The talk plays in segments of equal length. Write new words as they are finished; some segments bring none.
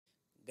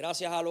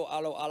gracias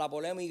a la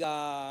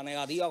polémica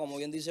negativa, como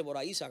bien dice por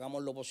ahí,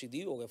 sacamos lo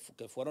positivo,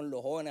 que fueron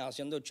los jóvenes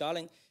haciendo el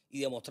challenge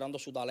y demostrando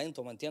su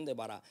talento, ¿me entiendes?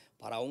 Para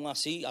aún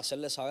así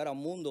hacerle saber al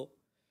mundo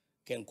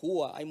que en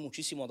Cuba hay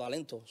muchísimo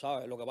talento,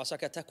 ¿sabes? Lo que pasa es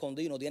que está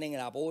escondido y no tienen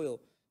el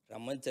apoyo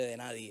realmente de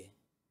nadie.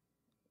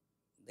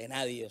 De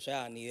nadie, o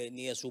sea, ni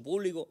de su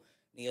público,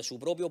 ni de su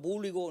propio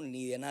público,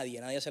 ni de nadie.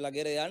 Nadie se la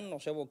quiere dar, no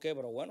sé por qué,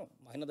 pero bueno,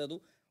 imagínate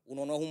tú,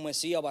 uno no es un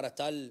mesías para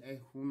estar...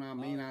 Es una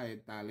mina de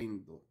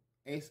talento,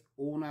 es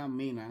una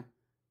mina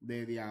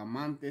de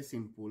diamantes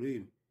sin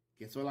pulir,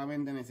 que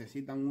solamente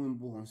necesitan un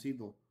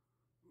empujoncito,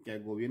 que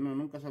el gobierno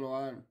nunca se lo va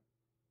a dar,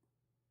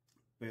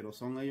 pero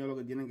son ellos los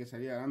que tienen que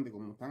salir adelante,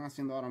 como están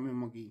haciendo ahora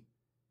mismo aquí,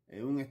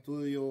 en un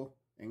estudio,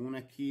 en una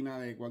esquina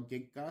de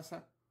cualquier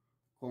casa,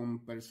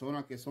 con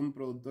personas que son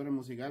productores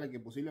musicales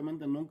que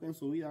posiblemente nunca en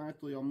su vida han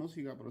estudiado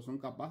música, pero son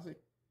capaces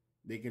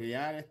de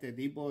crear este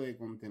tipo de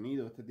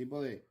contenido, este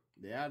tipo de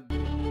arte.